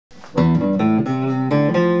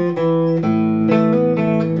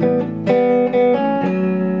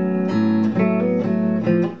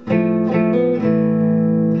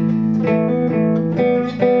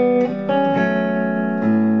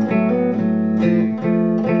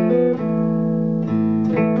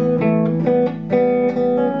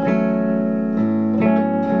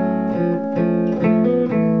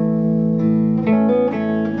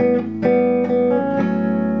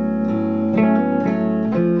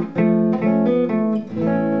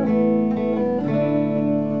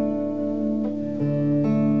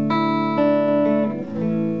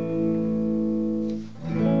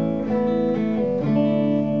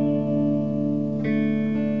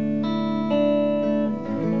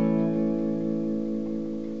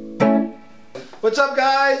What's up,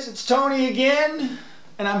 guys? It's Tony again,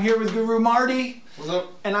 and I'm here with Guru Marty. What's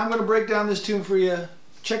up? And I'm going to break down this tune for you.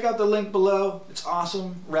 Check out the link below. It's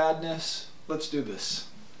awesome, radness. Let's do this.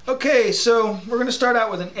 Okay, so we're going to start out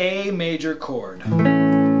with an A major chord.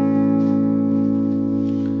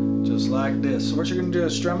 Just like this. So what you're going to do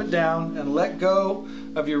is strum it down and let go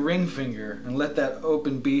of your ring finger and let that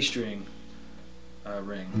open B string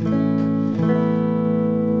ring.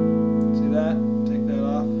 See that? Take that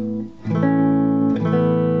off.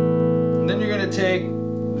 And then you're going to take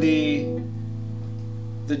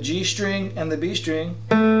the G string and the B string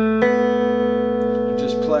and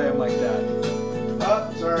just play them like that.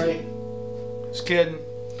 Oh, sorry. Just kidding.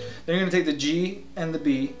 Then you're going to take the G and the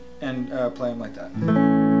B and play them like that.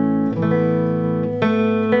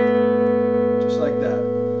 Just like that.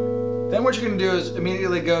 Then what you're going to do is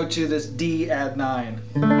immediately go to this D add 9.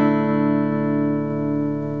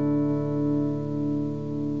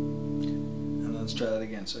 And let's try that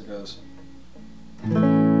again. So it goes.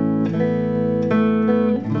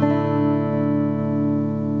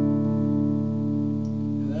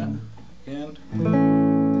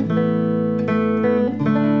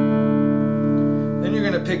 Then you're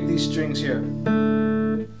going to pick these strings here.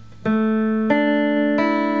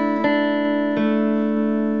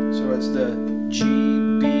 So it's the G,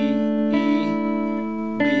 B, E,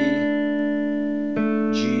 B,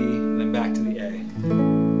 G, and then back to the A.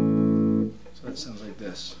 So that sounds like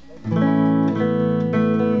this.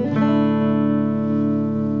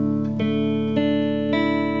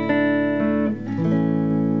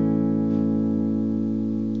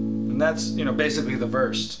 That's, you know, basically the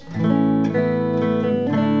verse.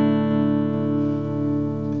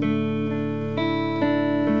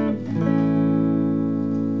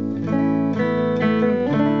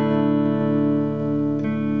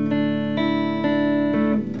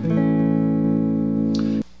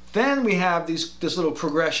 Then we have this little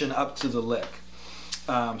progression up to the lick.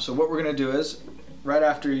 So what we're going to do is, right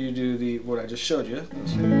after you do what I just showed you,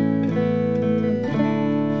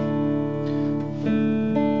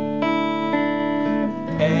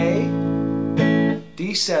 A,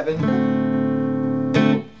 D7,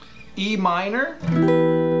 E minor,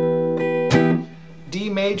 D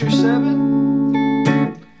major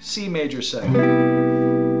 7, C major 7.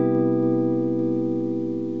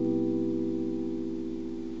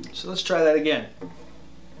 So let's try that again.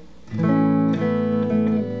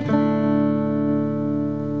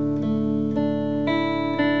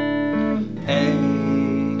 A,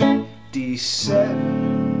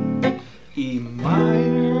 D7, E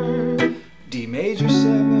minor, D major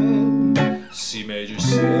 7, C major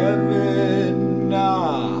 7,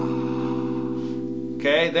 nah.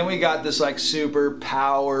 Okay, then we got this like super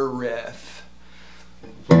power riff.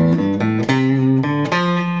 And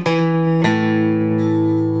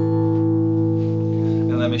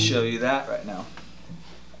let me show you that right now.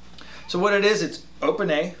 So what it is, it's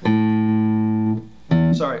open A,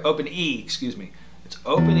 sorry, open E, excuse me. It's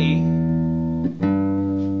open E,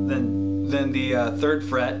 then the 3rd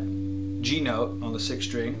fret, G note on the 6th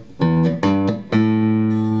string, then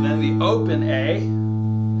the open A,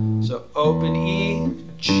 so open E,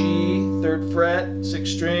 G, 3rd fret, 6th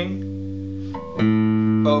string,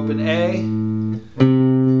 open A,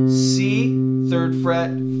 C, 3rd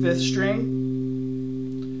fret, 5th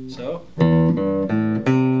string, so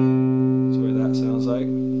that's what that sounds like.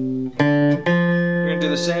 You're going to do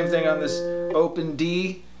the same thing on this open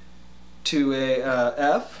D to a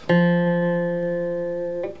F,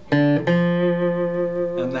 and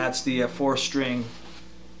that's the 4th string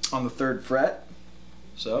on the 3rd fret.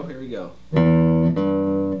 So here we go. See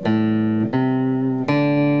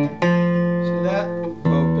that?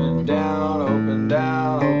 Open, down, open,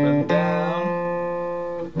 down, open, down.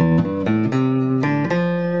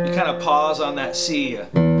 You kind of pause on that C. You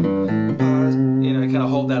know, you kind of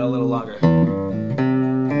hold that a little longer.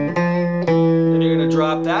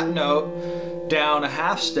 Drop that note down a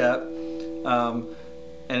half step, and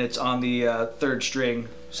it's on the 3rd string,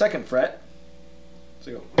 2nd fret.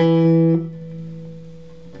 So go.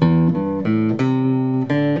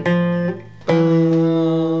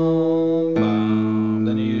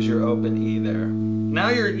 Then you use your open E there. Now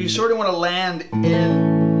you sort of want to land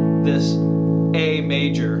in this A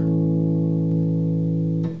major.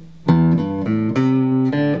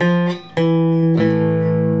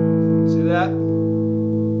 See that?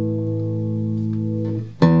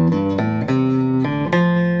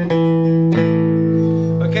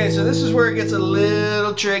 So this is where it gets a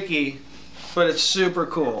little tricky, but it's super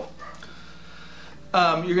cool.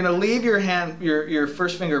 You're gonna leave your hand, your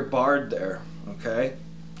first finger barred there, okay,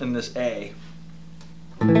 in this A.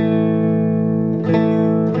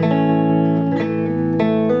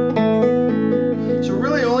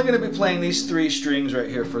 playing these 3 strings right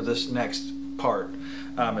here for this next part.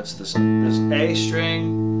 It's this A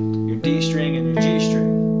string, your D string, and your G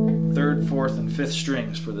string. 3rd, 4th, and 5th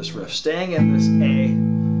strings for this riff. Staying in this A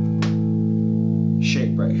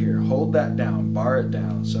shape right here. Hold that down, bar it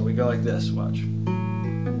down. So we go like this, watch. So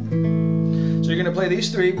you're going to play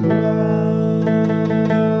these 3, right?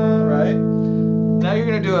 Now you're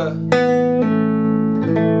going to do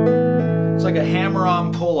it's like a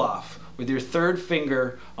hammer-on pull-off with your 3rd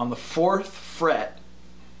finger on the 4th fret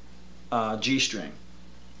G string.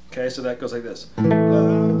 Okay, so that goes like this.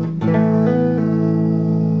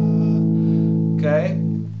 Okay.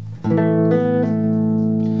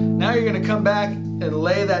 Now you're going to come back and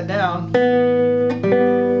lay that down,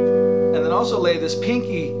 and then also lay this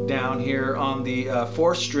pinky down here on the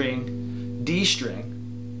 4th string D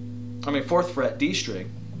string. I mean 4th fret D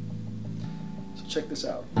string. So check this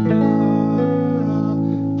out.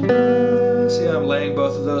 See how I'm laying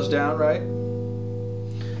both of those down, right?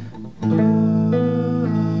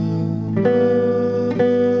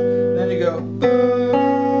 Then you go,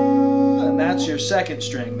 and that's your 2nd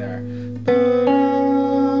string there.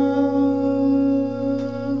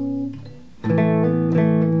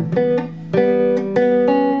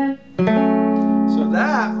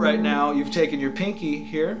 Right now you've taken your pinky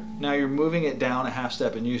here, now you're moving it down a half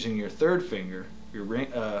step and using your 3rd finger, your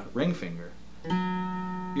ring finger.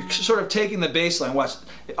 You're sort of taking the bass line. Watch,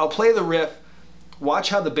 I'll play the riff, watch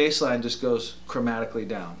how the bass line just goes chromatically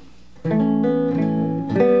down.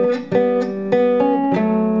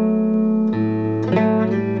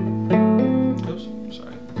 Oops,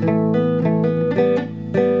 sorry.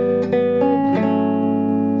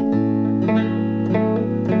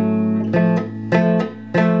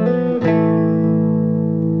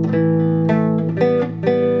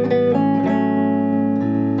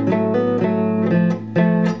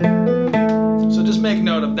 Make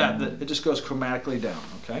note of that it just goes chromatically down,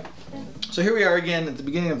 okay? So here we are again at the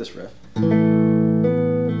beginning of this riff.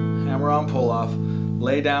 Hammer on, pull off,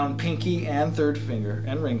 lay down pinky and 3rd finger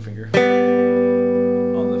and ring finger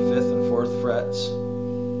on the 5th and 4th frets.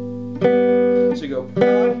 So you go,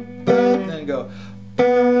 then go.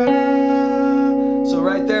 So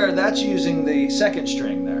right there, that's using the 2nd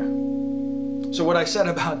string there. So what I said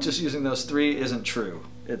about just using those 3 isn't true.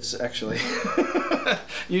 It's actually,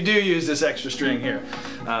 you do use this extra string here.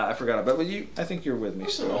 I forgot about it, but I think you're with me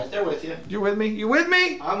still. Right, they're with you. You're with me? You with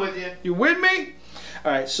me? I'm with you. You with me?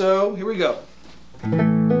 All right, so here we go.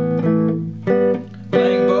 Laying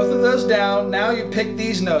both of those down. Now you pick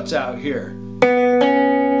these notes out here. That's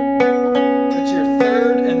your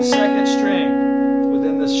 3rd and 2nd string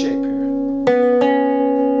within this shape here.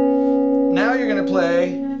 Now you're going to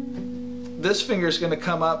play. This finger is going to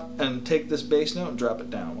come up and take this bass note and drop it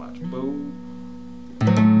down. Watch. Boom.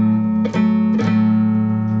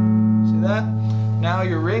 See that? Now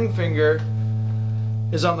your ring finger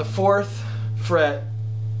is on the 4th fret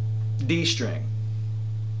D string.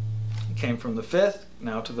 It came from the 5th,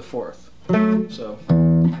 now to the 4th. So.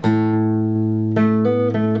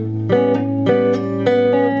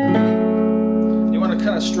 You want to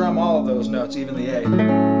kind of strum all of those notes, even the A,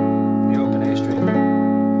 the open A string.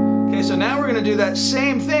 Okay, so now we're going to do that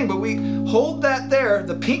same thing, but we hold that there.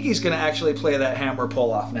 The pinky's going to actually play that hammer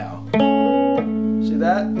pull off now. See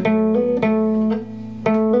that?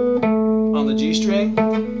 On the G string.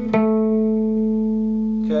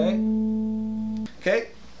 Okay. Okay.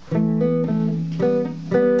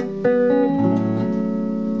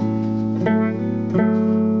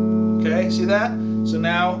 Okay, see that? So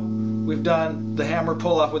now we've done the hammer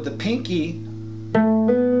pull off with the pinky.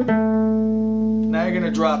 Now you're going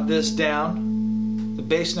to drop this down. The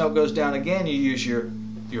bass note goes down again. You use your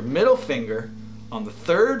middle finger on the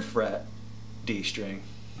 3rd fret D string.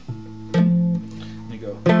 And you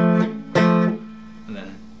go. And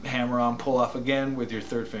then hammer on, pull off again with your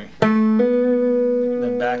 3rd finger. And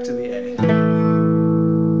then back to the A.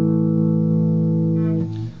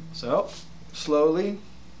 So, slowly.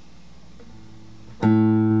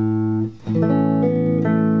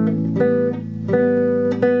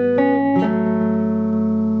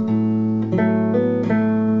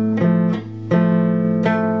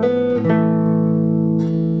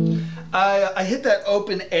 I hit that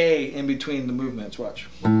open A in between the movements, watch.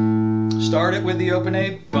 Start it with the open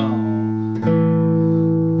A, boom.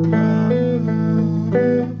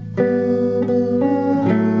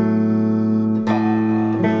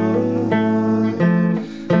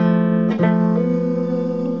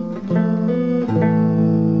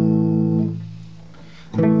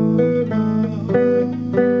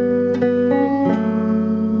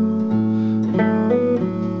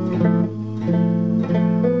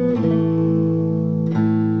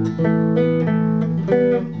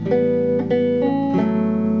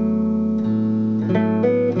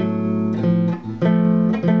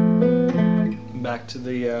 back to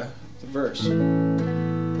the verse.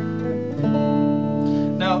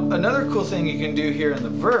 Now, another cool thing you can do here in the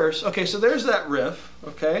verse, okay, so there's that riff,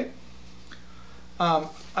 okay? I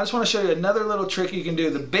just want to show you another little trick you can do.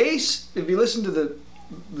 The bass, if you listen to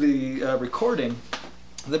the recording,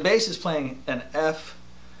 the bass is playing an F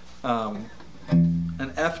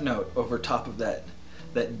note over top of that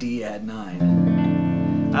D add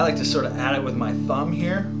 9. I like to sort of add it with my thumb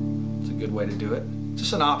here. It's a good way to do it.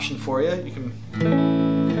 Just an option for you. You can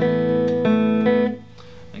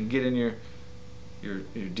and get in your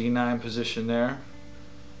D9 position there.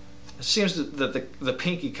 It seems that the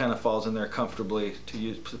pinky kind of falls in there comfortably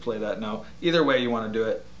to play that note. Either way you want to do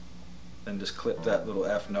it, then just clip that little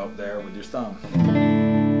F note there with your thumb.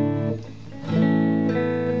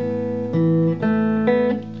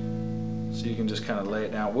 So you can just kind of lay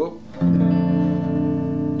it down, whoop,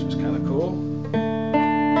 which is kind of cool.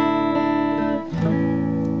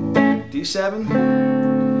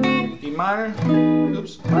 D7, E minor,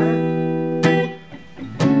 oops, minor,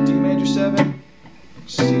 D major 7,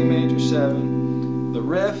 C major 7, the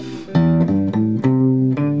riff,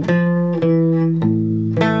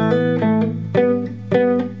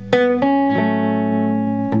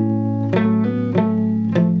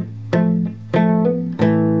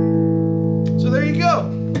 so there you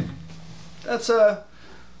go. That's a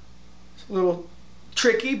little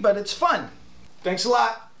tricky, but it's fun. Thanks a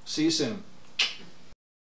lot. See you soon.